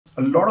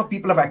A lot of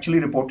people have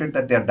actually reported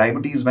that their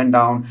diabetes went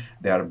down,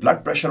 their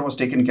blood pressure was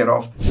taken care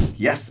of.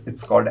 Yes,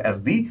 it's called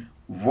as the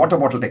water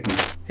bottle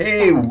technique.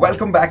 Hey,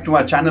 welcome back to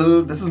our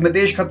channel. This is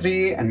Mitesh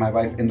Khatri and my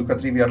wife Indu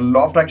Khatri. We are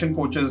law of attraction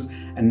coaches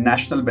and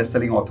national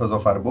best-selling authors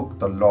of our book,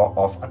 The Law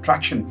of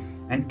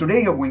Attraction. And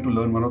today you're going to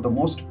learn one of the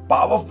most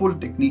powerful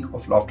technique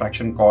of law of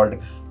attraction called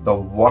the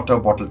water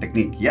bottle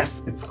technique.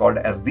 Yes, it's called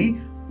as the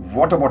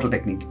water bottle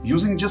technique.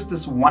 Using just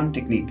this one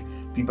technique,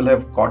 people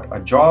have got a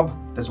job.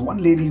 There's one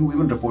lady who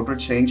even reported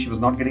saying she was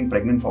not getting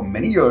pregnant for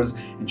many years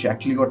and she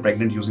actually got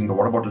pregnant using the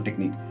water bottle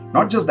technique.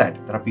 Not just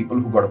that, there are people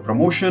who got a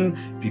promotion,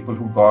 people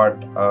who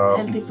got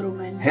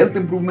health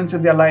improvements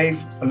in their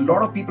life. A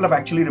lot of people have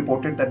actually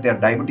reported that their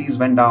diabetes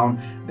went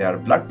down, their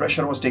blood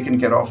pressure was taken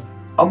care of.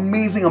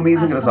 Amazing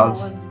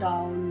results.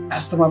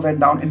 Asthma went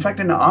down. In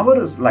fact, in our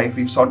life,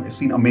 we've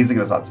seen amazing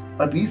results.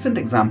 A recent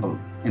example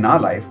in our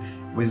life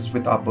was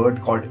with our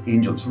bird called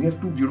Angel. So we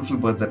have two beautiful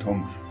birds at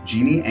home,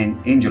 Genie and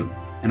Angel.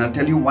 And I'll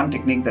tell you one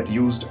technique that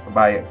used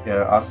by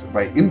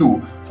by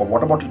Indu for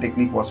water bottle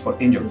technique was for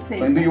Angel. So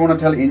Indu, you want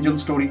to tell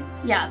Angel's story?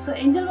 Yeah, so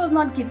Angel was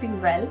not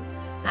keeping well,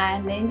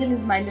 and Angel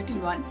is my little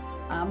one,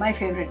 my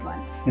favorite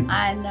one.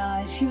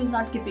 And she was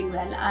not keeping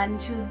well,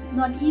 and she was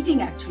not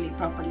eating actually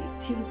properly.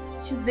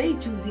 She's very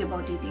choosy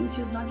about eating.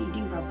 She was not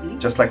eating properly.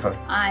 Just like her.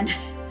 And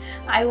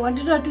I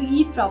wanted her to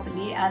eat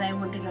properly, and I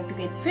wanted her to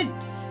get fit,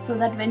 so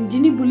that when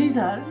Ginny bullies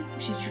her,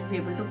 she should be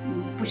able to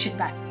push it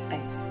back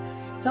types.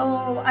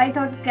 So I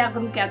thought, kya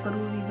karu,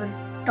 we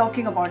were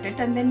talking about it,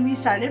 and then we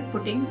started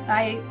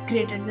I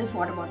created this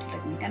water bottle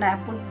technique, and I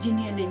have put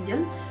Ginny and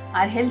Angel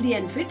are healthy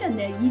and fit, and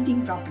they are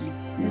eating properly.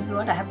 This is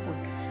what I have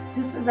put.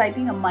 This is, I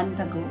think, a month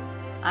ago.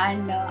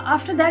 And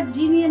after that,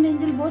 Ginny and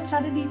Angel both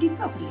started eating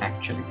properly.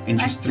 Actually, and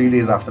just 3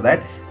 days after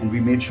that, and we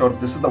made sure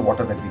this is the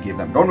water that we gave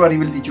them. Don't worry,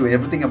 we'll teach you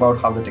everything about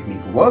how the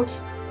technique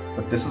works.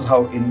 But this is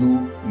how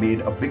Indu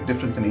made a big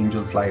difference in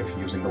Angel's life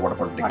using the water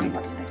bottle technique.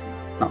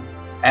 Now,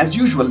 as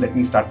usual, let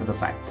me start with the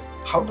science.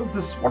 How does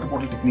this water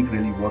bottle technique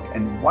really work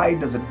and why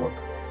does it work?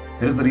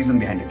 Here is the reason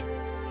behind it.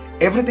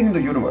 Everything in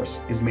the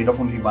universe is made of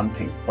only one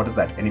thing. What is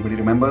that? Anybody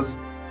remembers?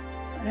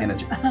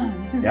 Energy.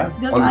 Yeah?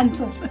 Just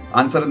answer.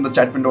 Answer in the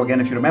chat window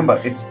again if you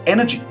remember. It's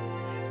energy.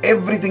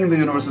 Everything in the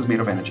universe is made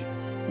of energy.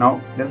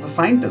 Now, there's a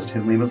scientist.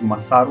 His name is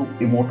Masaru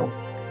Emoto.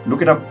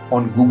 Look it up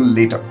on Google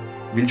later.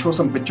 We'll show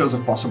some pictures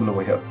if possible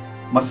over here.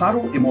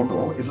 Masaru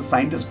Emoto is a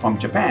scientist from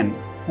Japan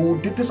who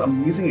did this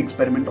amazing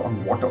experiment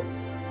on water.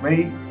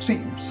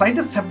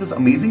 Scientists have this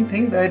amazing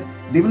thing that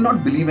they will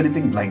not believe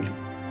anything blindly.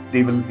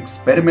 They will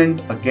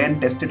experiment again,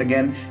 test it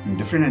again in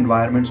different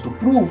environments to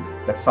prove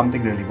that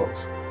something really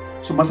works.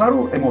 So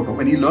Masaru Emoto,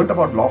 when he learned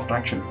about law of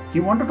attraction,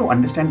 he wanted to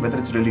understand whether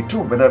it's really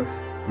true, whether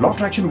law of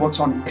attraction works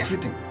on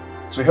everything.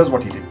 So here's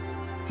what he did.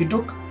 He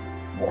took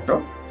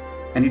water,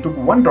 and he took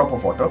one drop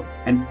of water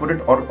and put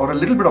it, or a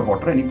little bit of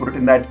water, and he put it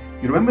in that.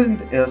 You remember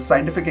in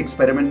scientific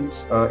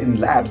experiments in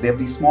labs, they have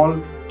these small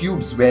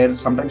tubes where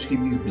sometimes you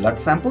keep these blood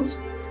samples.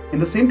 In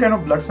the same kind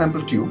of blood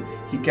sample tube,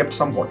 he kept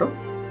some water,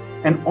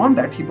 and on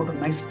that he put a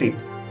nice tape.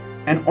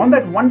 And on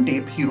that one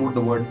tape, he wrote the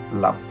word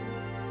love.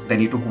 Then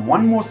he took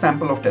one more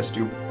sample of test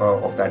tube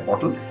of that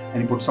bottle,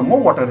 and he put some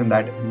more water in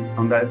that. And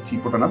on that, he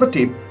put another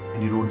tape,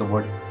 and he wrote the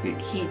word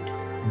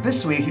hate.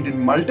 This way, he did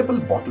multiple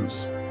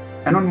bottles.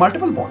 And on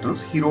multiple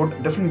bottles, he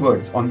wrote different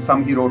words. On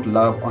some, he wrote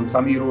love. On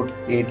some, he wrote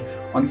hate.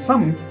 On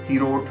some, he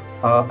wrote,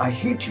 I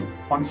hate you.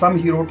 On some,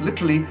 he wrote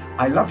literally,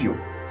 I love you.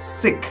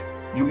 Sick,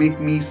 you make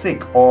me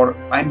sick. Or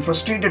I'm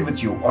frustrated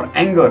with you. Or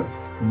anger,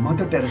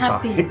 Mother Teresa,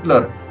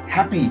 Hitler,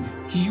 happy.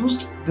 He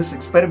used this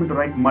experiment to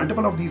write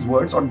multiple of these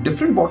words on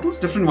different bottles,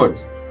 different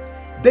words.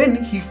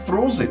 Then he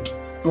froze it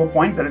to a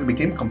point that it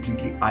became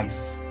completely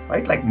ice,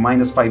 right? Like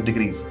 -5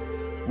 degrees.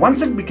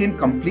 Once it became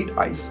complete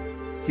ice,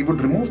 he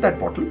would remove that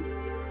bottle,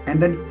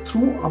 and then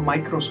through a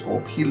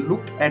microscope, he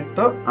looked at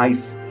the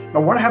ice. Now,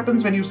 what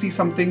happens when you see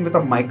something with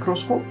a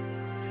microscope?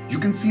 You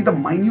can see the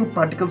minute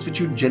particles which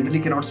you generally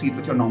cannot see it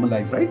with your normal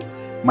eyes, right?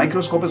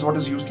 Microscope is what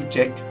is used to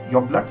check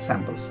your blood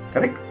samples,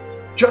 correct?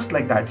 Just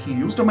like that, he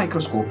used a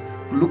microscope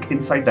to look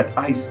inside that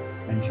ice,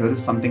 and here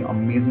is something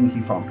amazing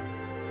he found.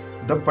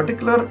 The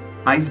particular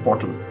ice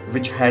bottle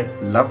which had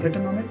love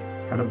written on it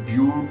had a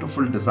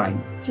beautiful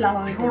design.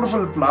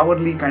 Beautiful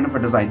flowery kind of a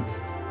design.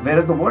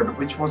 Whereas the word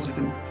which was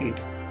written hate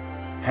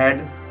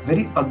had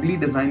very ugly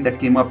design that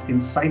came up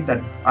inside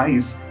that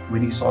ice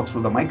when he saw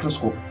through the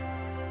microscope.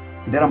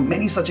 There are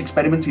many such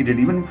experiments he did.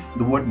 Even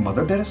the word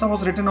Mother Teresa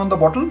was written on the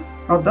bottle.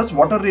 Now, does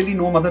water really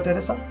know Mother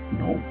Teresa?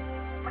 No.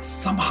 But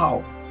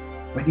somehow,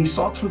 when he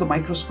saw through the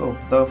microscope,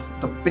 the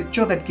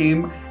picture that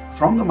came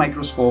from the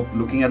microscope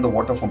looking at the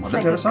water for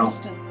Mother Teresa,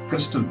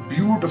 crystal,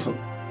 beautiful.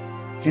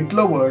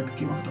 Hitler word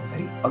came up with a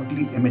very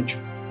ugly image.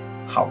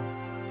 How?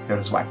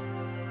 Here's why.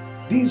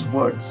 These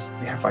words,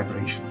 they have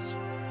vibrations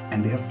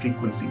and they have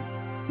frequency.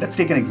 Let's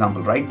take an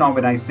example. Right now,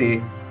 when I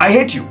say, I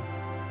hate you.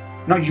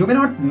 Now, you may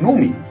not know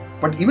me,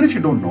 but even if you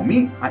don't know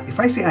me, if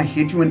I say I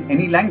hate you in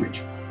any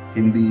language,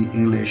 Hindi,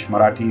 English,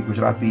 Marathi,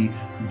 Gujarati,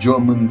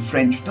 German,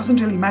 French,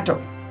 doesn't really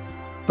matter.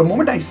 The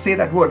moment I say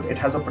that word, it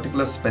has a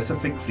particular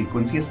specific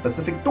frequency, a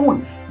specific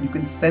tone. You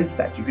can sense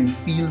that, you can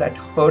feel that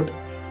hurt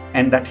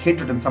and that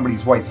hatred in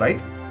somebody's voice,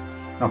 right?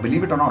 Now,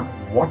 believe it or not,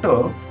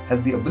 water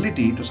has the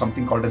ability to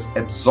something called as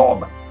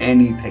absorb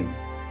anything.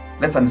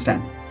 Let's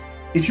understand.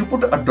 If you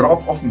put a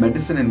drop of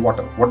medicine in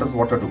water, what does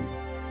water do?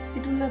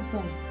 It will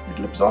absorb. It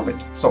will absorb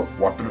it. So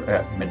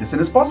water, medicine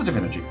is positive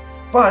energy.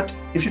 But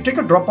if you take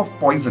a drop of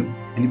poison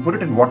and you put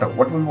it in water,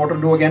 what will water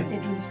do again?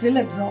 It will still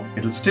absorb.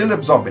 It will still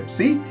absorb it.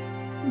 See,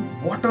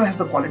 water has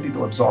the quality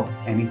to absorb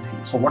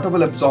anything. So water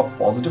will absorb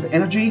positive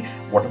energy.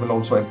 Water will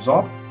also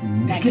absorb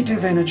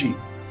negative energy.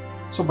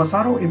 So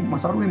Masaru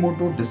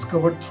Emoto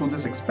discovered through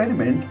this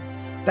experiment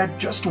that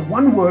just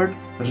one word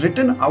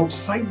written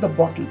outside the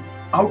bottle,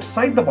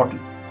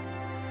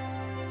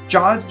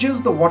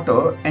 charges the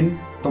water, and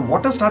the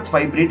water starts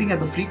vibrating at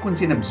the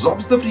frequency and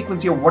absorbs the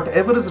frequency of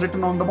whatever is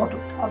written on the bottle.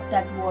 Of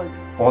that word.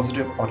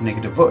 Positive or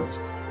negative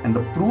words. And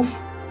the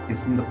proof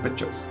is in the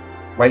pictures.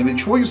 While we'll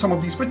show you some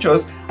of these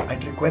pictures,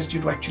 I'd request you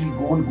to actually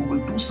go on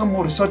Google, do some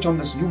more research on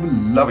this. You will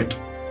love it.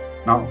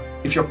 Now,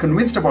 if you're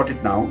convinced about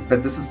it now,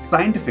 that this is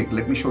scientific,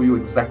 let me show you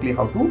exactly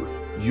how to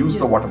use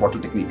the water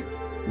bottle technique.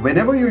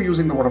 Whenever you're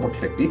using the water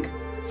bottle technique,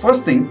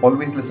 first thing,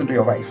 always listen to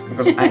your wife,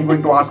 because I'm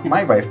going to ask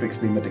my wife to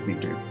explain the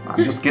technique to you.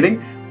 I'm just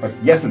kidding, but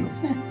yes,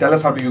 Indu, tell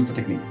us how to use the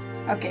technique.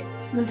 Okay,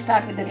 we'll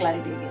start with the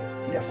clarity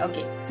again. Yes.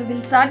 Okay, so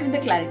we'll start with the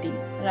clarity.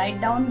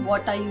 Write down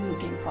what are you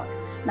looking for.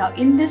 Now,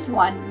 in this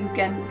one, you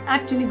can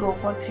actually go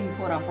for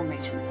 3-4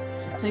 affirmations.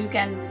 Yes. So you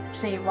can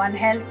say one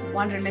health,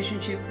 one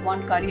relationship,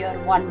 one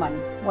career, one money,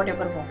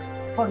 whatever works.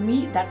 For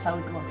me, that's how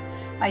it works.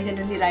 I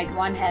generally write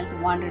one health,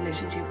 one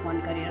relationship,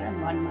 one career,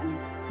 and one money.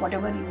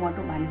 Whatever you want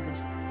to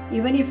manifest.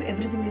 Even if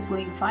everything is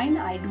going fine,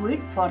 I do it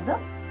for the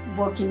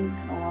working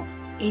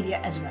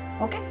area as well.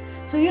 Okay,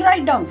 so you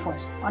write down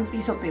first on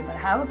piece of paper,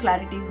 have a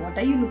clarity, what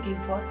are you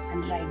looking for,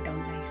 and write down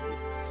nicely.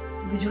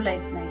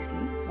 Visualize nicely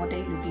what are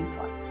you looking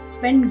for.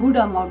 Spend good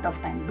amount of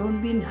time,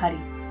 don't be in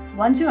hurry.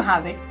 Once you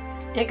have it,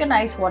 take a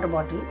nice water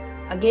bottle.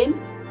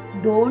 Again,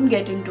 don't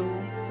get into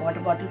water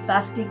bottle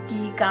plastic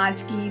ki,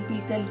 kaanch ki,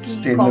 peetal ki,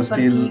 stainless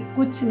copper steel, ki,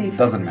 kuch nahi.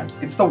 Doesn't matter.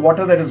 It's the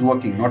water that is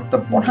working, not the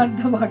bottle. Not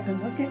the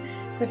bottle. Okay,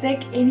 so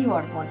take any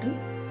water bottle,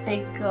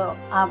 take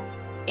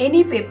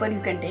any paper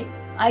you can take.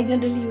 I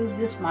generally use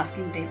this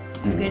masking tape.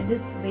 You get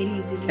this very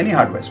easily. Any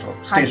hardware store,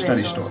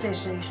 stationery store.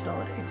 Stationery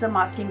store. It's a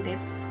masking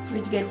tape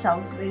which gets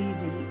out very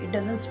easily. It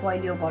doesn't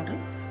spoil your bottle.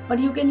 But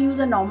you can use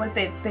a normal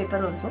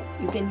paper also.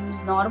 You can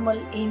use normal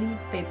any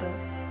paper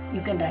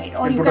you can write.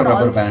 Or you can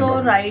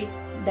also write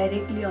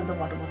directly on the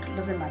water bottle.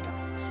 Doesn't matter.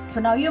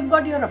 So now you've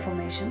got your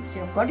affirmations.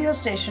 You've got your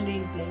stationery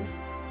in place.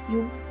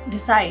 You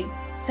decide,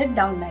 sit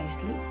down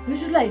nicely,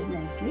 visualize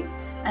nicely,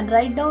 and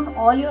write down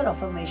all your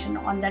affirmation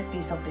on that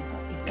piece of paper.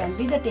 It can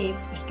be the tape,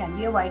 it can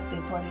be a white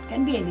paper, it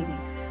can be anything.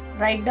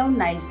 Write down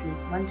nicely.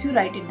 Once you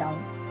write it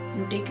down,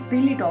 you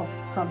peel it off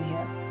from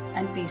here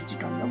and paste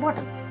it on your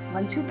bottle.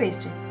 Once you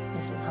paste it,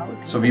 this is how it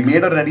works. So we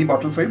made a ready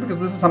bottle for you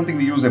because this is something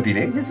we use every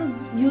day. This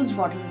is used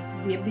bottle.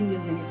 We have been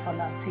using it for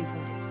last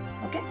 3-4 days.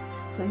 Okay.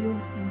 So you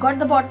got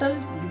the bottle,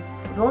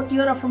 you wrote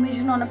your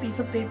affirmation on a piece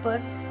of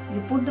paper, you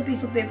put the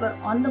piece of paper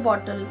on the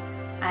bottle,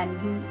 and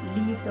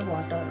you leave the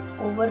water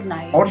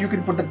overnight. Or you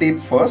can put the tape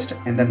first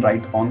and then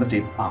write on the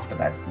tape after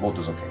that. Both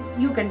is okay.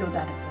 You can do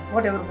that as well,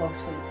 whatever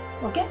works for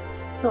you. Okay.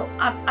 So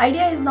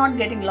idea is not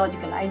getting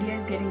logical, idea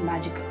is getting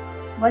magical.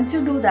 Once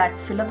you do that,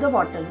 fill up the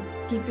bottle,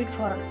 keep it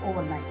for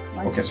overnight.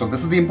 Okay, so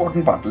this is the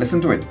important part. Listen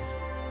to it.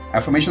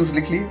 Affirmations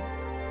likh liye.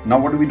 Now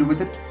what do we do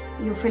with it?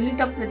 You fill it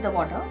up with the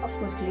water, of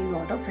course clean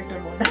water,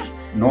 filtered water.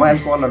 No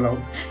alcohol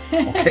allowed.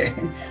 Okay.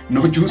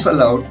 No juice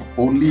allowed.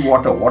 Only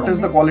water. What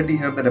is the quality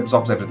here that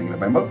absorbs everything?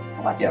 Remember?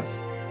 Water.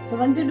 Yes. So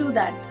once you do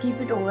that,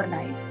 keep it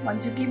overnight.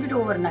 Once you keep it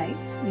overnight,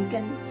 you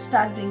can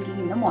start drinking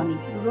in the morning.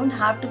 You don't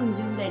have to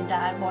consume the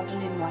entire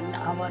bottle in 1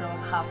 hour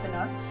or half an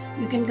hour.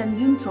 You can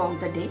consume throughout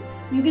the day.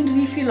 You can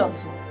refill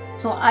also.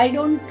 So I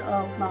don't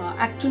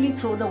actually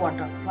throw the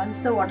water.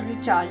 Once the water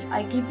is charged,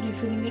 I keep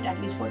refilling it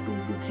at least for 2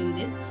 to 3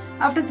 days.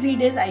 After 3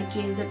 days, I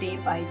change the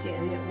tape, I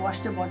wash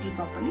the bottle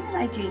properly, and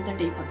I change the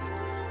tape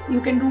again.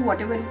 You can do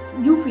whatever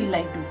you feel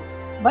like doing.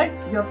 But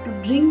you have to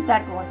drink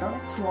that water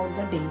throughout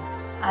the day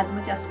as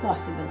much as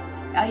possible.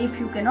 If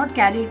you cannot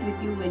carry it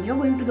with you when you're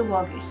going to the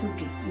work, it's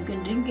okay. You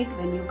can drink it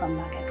when you come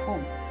back at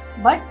home.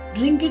 But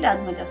drink it as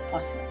much as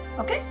possible.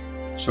 Okay?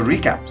 So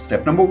recap.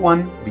 Step number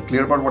 1, be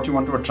clear about what you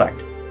want to attract.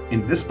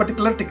 In this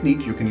particular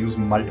technique, you can use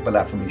multiple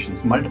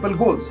affirmations, multiple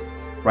goals.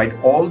 Write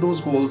all those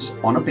goals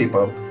on a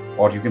paper,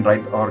 or you can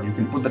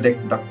put the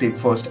duct tape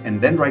first and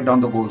then write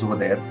down the goals over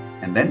there,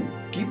 and then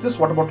keep this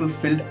water bottle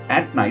filled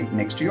at night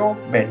next to your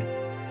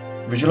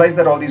bed. Visualize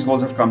that all these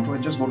goals have come true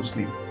and just go to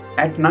sleep.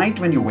 At night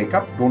when you wake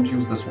up, don't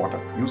use this water.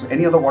 Use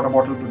any other water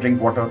bottle to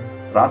drink water.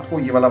 Raat ko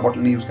ye wala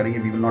bottle nahi use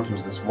karenge, we will not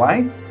use this.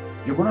 Why?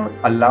 You're going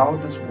to allow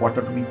this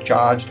water to be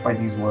charged by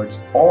these words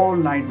all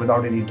night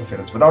without any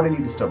interference, without any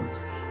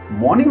disturbance.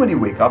 Morning when you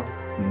wake up,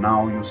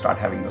 now you start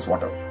having this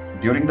water.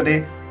 During the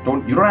day,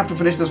 you don't have to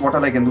finish this water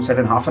like Indu said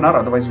in half an hour,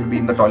 otherwise you'll be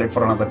in the toilet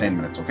for another 10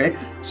 minutes, okay?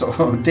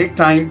 So take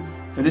time,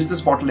 Finish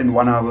this bottle in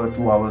 1 hour,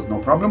 2 hours, no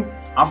problem.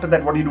 After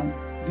that, what do you do?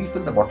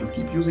 Refill the bottle,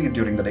 keep using it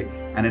during the day.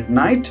 And at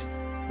night,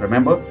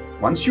 remember,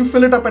 once you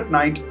fill it up at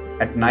night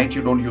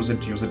you don't use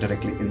it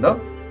directly in the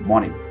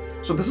morning.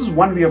 So this is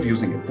one way of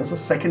using it. There's a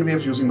second way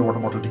of using the water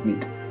bottle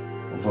technique.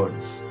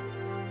 Words.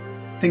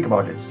 Think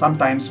about it.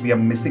 Sometimes we are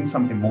missing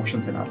some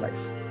emotions in our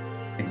life.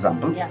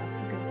 Example. Yeah,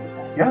 you can put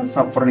that. Yeah,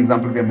 so for an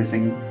example, we are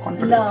missing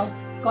confidence.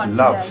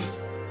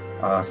 Confidence.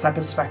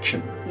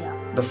 Satisfaction. Yeah.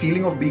 The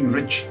feeling of being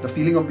rich, the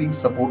feeling of being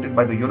supported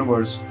by the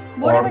universe.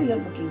 Whatever or you're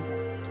looking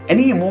for.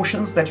 any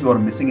emotions that you are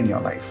missing in your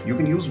life. You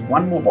can use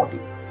one more bottle,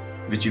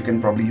 which you can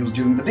probably use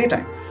during the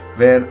daytime,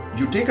 where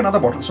you take another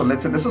bottle. So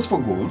let's say this is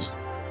for goals,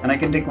 and I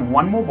can take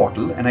one more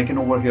bottle and I can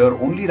over here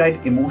only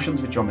write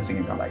emotions which you're missing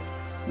in your life.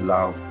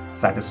 Love,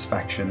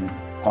 satisfaction,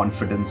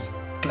 confidence,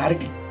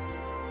 clarity.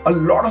 A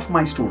lot of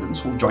my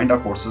students who've joined our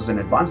courses in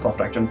Advanced Law of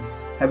Attraction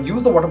have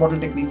used the water bottle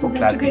technique for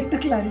clarity. Just to get the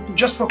clarity.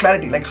 Just for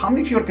clarity. Like, how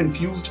many of you are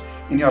confused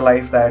in your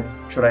life that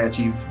should I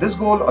achieve this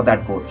goal or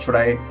that goal? Should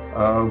I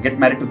get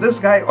married to this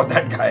guy or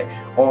that guy?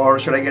 Or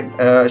should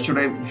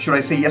I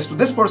say yes to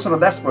this person or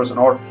that person?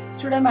 Or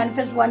should I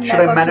manifest 1 lakh? Should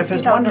I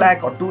manifest 1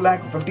 lakh or 2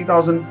 lakh or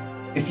 50,000?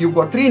 If you've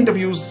got 3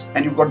 interviews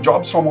and you've got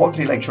jobs from all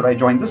 3, like, should I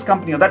join this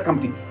company or that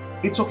company?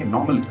 It's okay.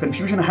 Normal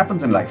confusion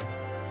happens in life.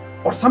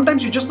 Or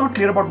sometimes you're just not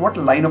clear about what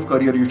line of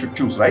career you should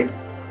choose, right?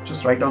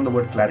 Just write down the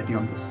word clarity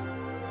on this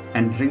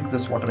and drink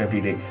this water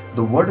every day.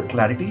 The word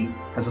clarity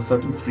has a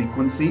certain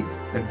frequency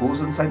that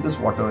goes inside this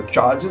water,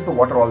 charges the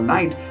water all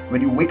night.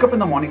 When you wake up in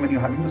the morning, when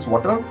you're having this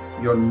water,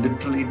 you're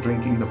literally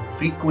drinking the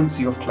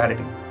frequency of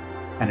clarity.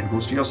 And it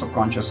goes to your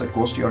subconscious, it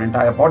goes to your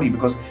entire body,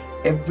 because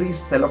every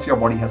cell of your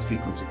body has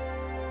frequency.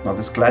 Now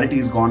this clarity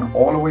is gone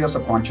all over your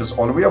subconscious,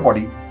 all over your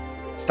body,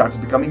 starts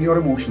becoming your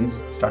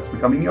emotions, starts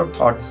becoming your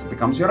thoughts,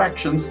 becomes your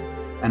actions.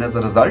 And as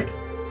a result,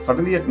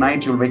 suddenly at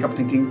night you'll wake up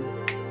thinking,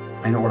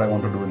 I know what I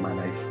want to do in my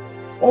life.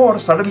 Or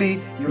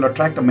suddenly you'll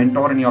attract a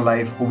mentor in your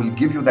life who will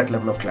give you that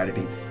level of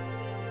clarity.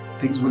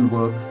 Things will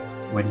work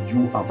when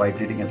you are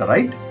vibrating at the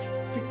right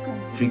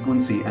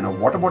frequency. And a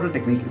water bottle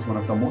technique is one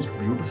of the most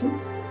beautiful,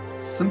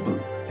 simple,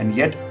 and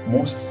yet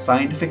most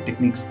scientific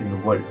techniques in the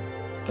world.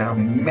 There are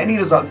many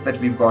results that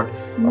we've got.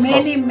 Of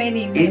course,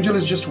 Many. Angel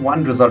is just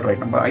one result right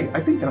now, but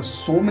I think there are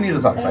so many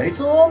results, right?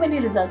 So many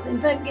results. In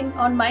fact,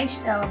 on my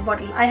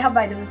bottle, I have,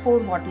 by the way, 4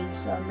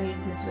 bottles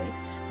made this way.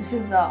 This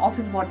is an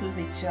office bottle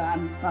which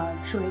I'm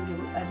showing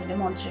you as a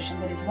demonstration.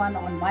 There is one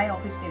on my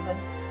office table,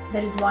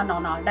 there is one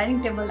on our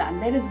dining table,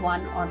 and there is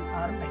one on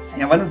our bedside.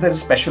 Yeah, one is there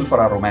special for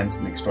our romance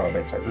next to our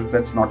bedside.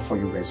 That's not for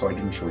you guys, so I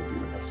didn't show it to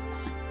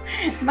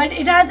you. But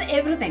it has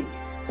everything.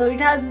 So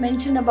it has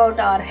mentioned about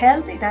our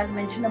health, it has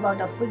mentioned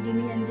about, of course,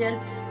 Genie Angel.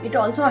 It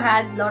also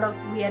has a lot of,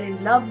 we are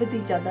in love with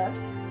each other.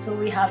 So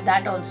we have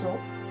that also.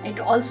 It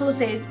also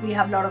says we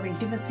have a lot of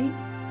intimacy,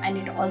 and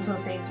it also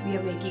says we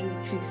are making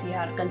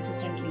 3CR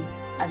consistently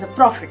as a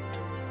profit.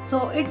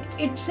 So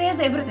it says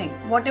everything,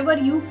 whatever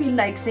you feel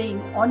like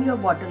saying on your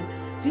bottle.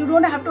 So you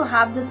don't have to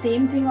have the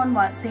same thing on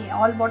one, say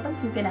all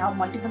bottles. You can have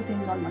multiple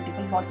things on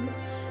multiple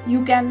bottles.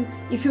 You can,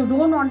 if you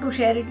don't want to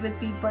share it with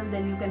people,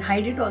 then you can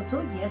hide it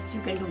also. Yes, you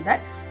can do that.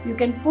 You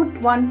can put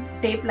one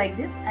tape like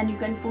this, and you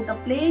can put a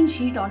plain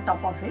sheet on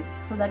top of it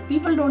so that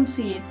people don't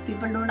see it,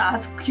 people don't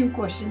ask you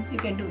questions. You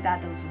can do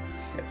that also.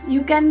 Yes.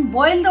 You can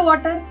boil the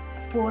water,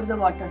 pour the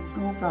water,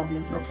 no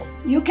problem. No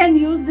problem. You can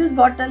use this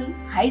bottle,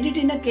 hide it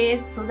in a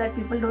case so that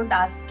people don't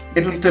ask.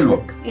 It will still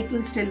work. It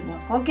will still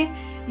work, okay?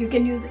 You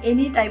can use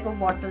any type of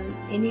bottle,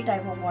 any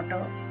type of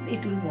water,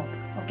 it will work,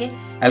 okay?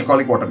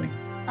 Alcoholic water nahi.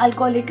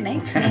 Alcoholic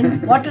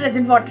nahi, water is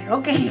in water,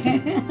 okay?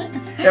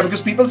 Yeah,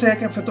 because people say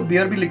कि फिर तो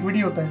beer भी liquid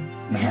ही होता है.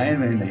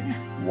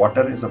 नहीं.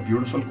 Water is a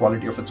beautiful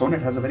quality of its own.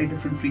 It has a very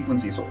different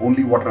frequency, so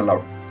only water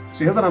allowed.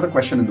 So here's another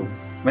question, Indu.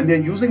 When they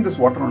are using this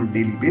water on a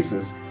daily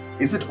basis,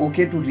 is it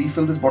okay to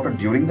refill this bottle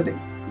during the day?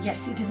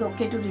 Yes, it is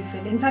okay to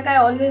refill. In fact, I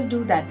always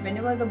do that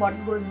whenever the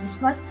bottle goes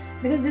this much,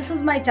 because this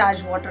is my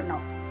charged water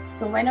now.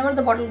 So whenever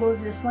the bottle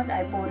goes this much,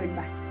 I pour it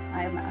back.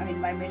 I mean,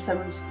 my maid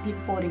servants keep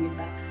pouring it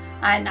back.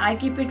 And I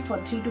keep it for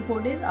 3 to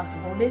 4 days. After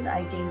 4 days,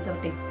 I change the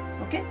tape.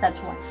 Okay,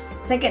 that's one.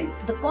 Second,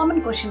 the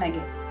common question I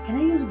get, can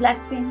I use black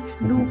pen,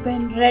 blue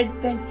pen, red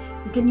pen?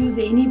 You can use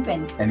any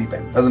pen. Any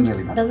pen. Doesn't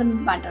really matter.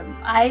 Doesn't matter.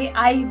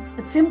 I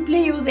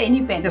simply use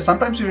any pen. Yeah,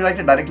 sometimes you write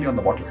it directly on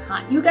the bottle.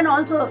 You can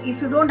also,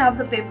 if you don't have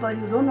the paper,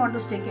 you don't want to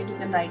stick it, you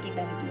can write it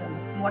directly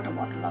on the water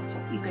bottle also.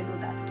 You can do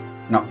that also.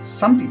 Now,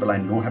 some people I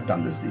know have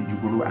done this. You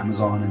go to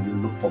Amazon and you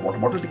look for water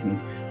bottle technique.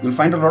 You'll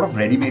find a lot of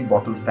ready-made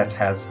bottles that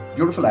has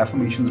beautiful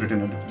affirmations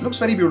written in it. It looks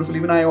very beautiful.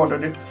 Even I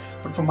ordered it.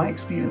 But from my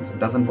experience, it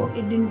doesn't work.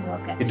 It didn't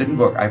work actually. It didn't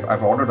work.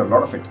 I've ordered a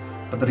lot of it.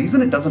 But the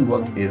reason it doesn't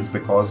work is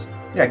because,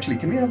 yeah, actually,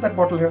 can we have that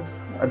bottle here?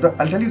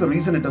 I'll tell you the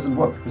reason it doesn't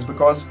work is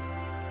because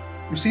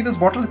you see this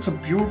bottle, it's a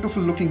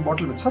beautiful looking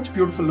bottle with such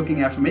beautiful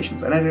looking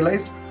affirmations. And I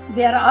realized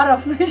there are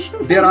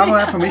affirmations. There are no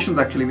affirmations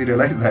actually, we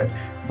realized that.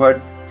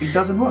 But it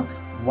doesn't work.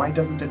 Why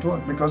doesn't it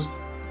work? Because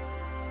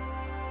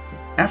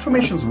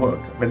affirmations work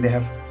when they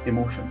have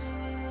emotions,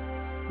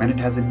 when it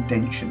has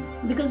intention.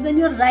 Because when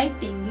you're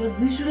writing, you're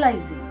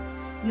visualizing.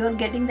 you're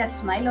getting that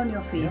smile on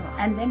your face,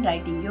 Yeah. and then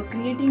writing. You're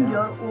creating Yeah.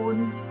 your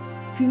own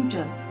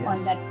future Yes.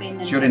 on that pen.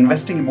 And So you're paper.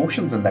 investing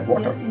emotions in that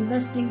water. You're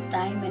investing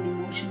time and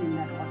emotion in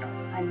that water,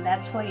 and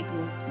that's why it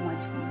works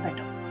much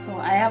better. So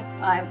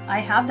I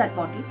have that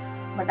bottle,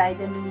 but I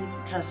generally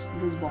trust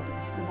these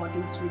bottles, the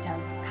bottles which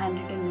has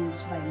handwritten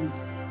notes by me.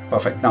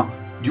 Perfect. Now,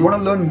 do you want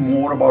to learn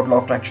more about law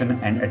of attraction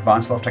and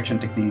advanced law of attraction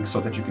techniques so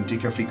that you can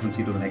take your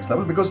frequency to the next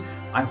level? Because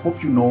I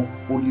hope you know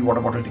only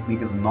water bottle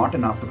technique is not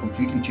enough to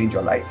completely change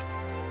your life.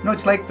 You know,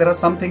 it's like there are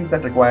some things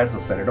that requires a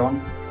Ceridon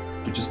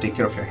to just take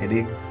care of your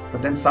headache,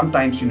 but then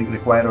sometimes you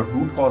require a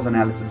root cause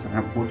analysis and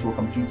have to go through a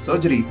complete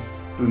surgery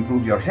to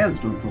improve your health,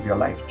 to improve your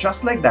life.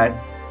 Just like that,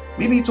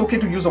 maybe it's okay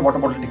to use a water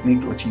bottle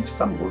technique to achieve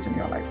some goals in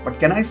your life. But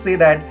can I say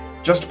that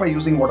just by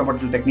using water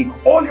bottle technique,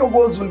 all your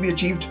goals will be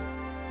achieved?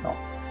 No,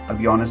 I'll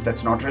be honest,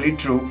 that's not really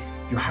true.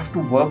 You have to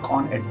work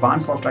on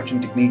advanced law of attraction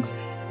techniques,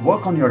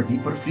 work on your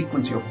deeper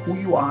frequency of who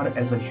you are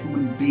as a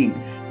human being.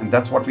 And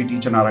that's what we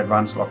teach in our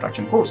advanced law of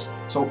attraction course.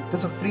 So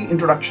there's a free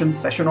introduction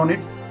session on it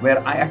where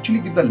I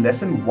actually give the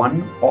lesson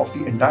 1 of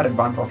the entire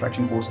advanced law of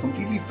attraction course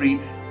completely free.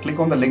 Click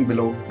on the link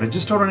below,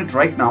 register on it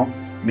right now.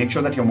 Make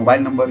sure that your mobile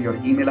number, your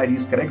email ID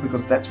is correct,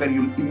 because that's where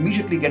you'll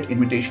immediately get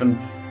invitation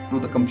to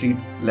the complete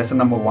lesson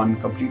number 1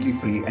 completely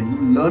free, and you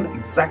learn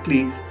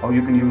exactly how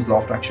you can use law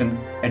of attraction,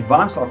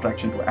 advanced law of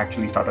attraction, to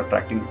actually start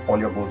attracting all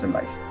your goals in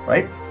life,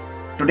 right?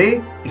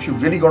 Today, if you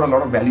really got a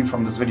lot of value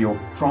from this video,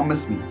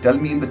 promise me, tell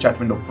me in the chat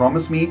window,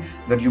 promise me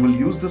that you will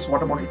use this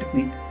water bottle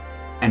technique,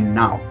 and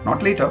now,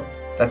 not later,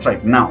 that's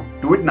right, now,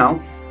 do it now.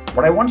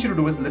 What I want you to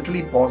do is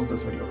literally pause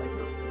this video right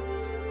now.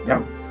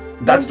 Yeah?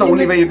 That's the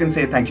only way you can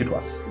say thank you to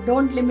us.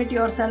 Don't limit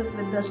yourself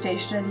with the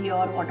stationery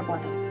or water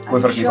bottle. Koi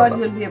I'm fark nahi sure padta.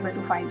 you'll be able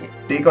to find it.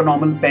 Take a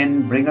normal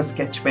pen, bring a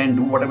sketch pen,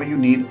 do whatever you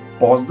need.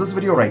 Pause this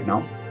video right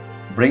now.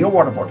 Bring a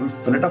water bottle,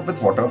 fill it up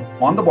with water.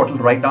 On the bottle,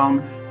 write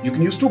down, you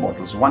can use 2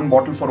 bottles. 1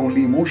 bottle for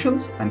only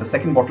emotions and the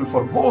second bottle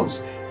for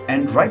goals.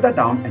 And write that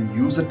down and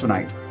use it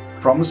tonight.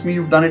 Promise me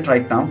you've done it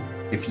right now.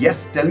 If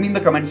yes, tell me in the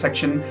comment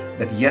section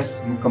that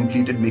yes, you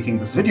completed making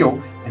this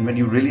video. And when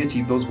you really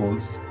achieve those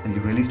goals and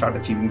you really start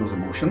achieving those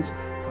emotions,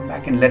 come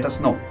back and let us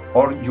know.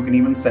 Or you can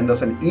even send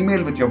us an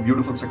email with your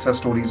beautiful success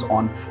stories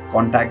on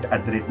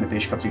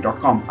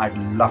contact@miteshkhatri.com. I'd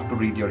love to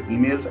read your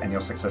emails and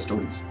your success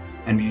stories.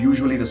 And we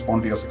usually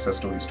respond to your success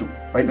stories too.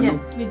 Right, Nandu?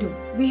 Yes, we do.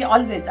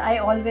 I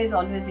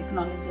always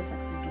acknowledge the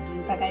success story.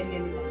 In fact, I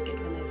really like it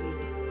when I read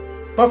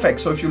it. Perfect.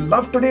 So if you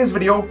loved today's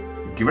video,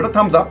 give it a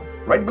thumbs up.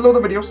 Right below the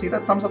video, see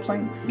that thumbs up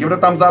sign? Give it a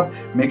thumbs up.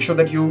 Make sure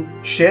that you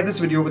share this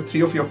video with 3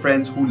 of your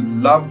friends who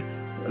loved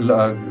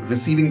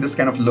receiving this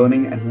kind of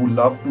learning and who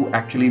love to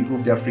actually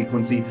improve their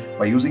frequency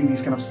by using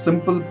these kind of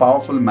simple,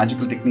 powerful,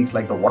 magical techniques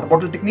like the water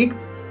bottle technique.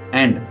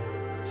 And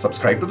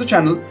subscribe to the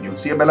channel. You'll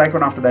see a bell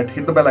icon after that.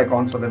 Hit the bell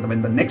icon so that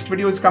when the next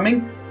video is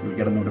coming, you'll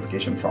get a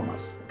notification from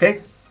us.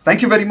 Okay?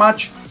 Thank you very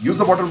much. Use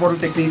the water bottle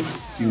technique.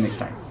 See you next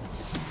time.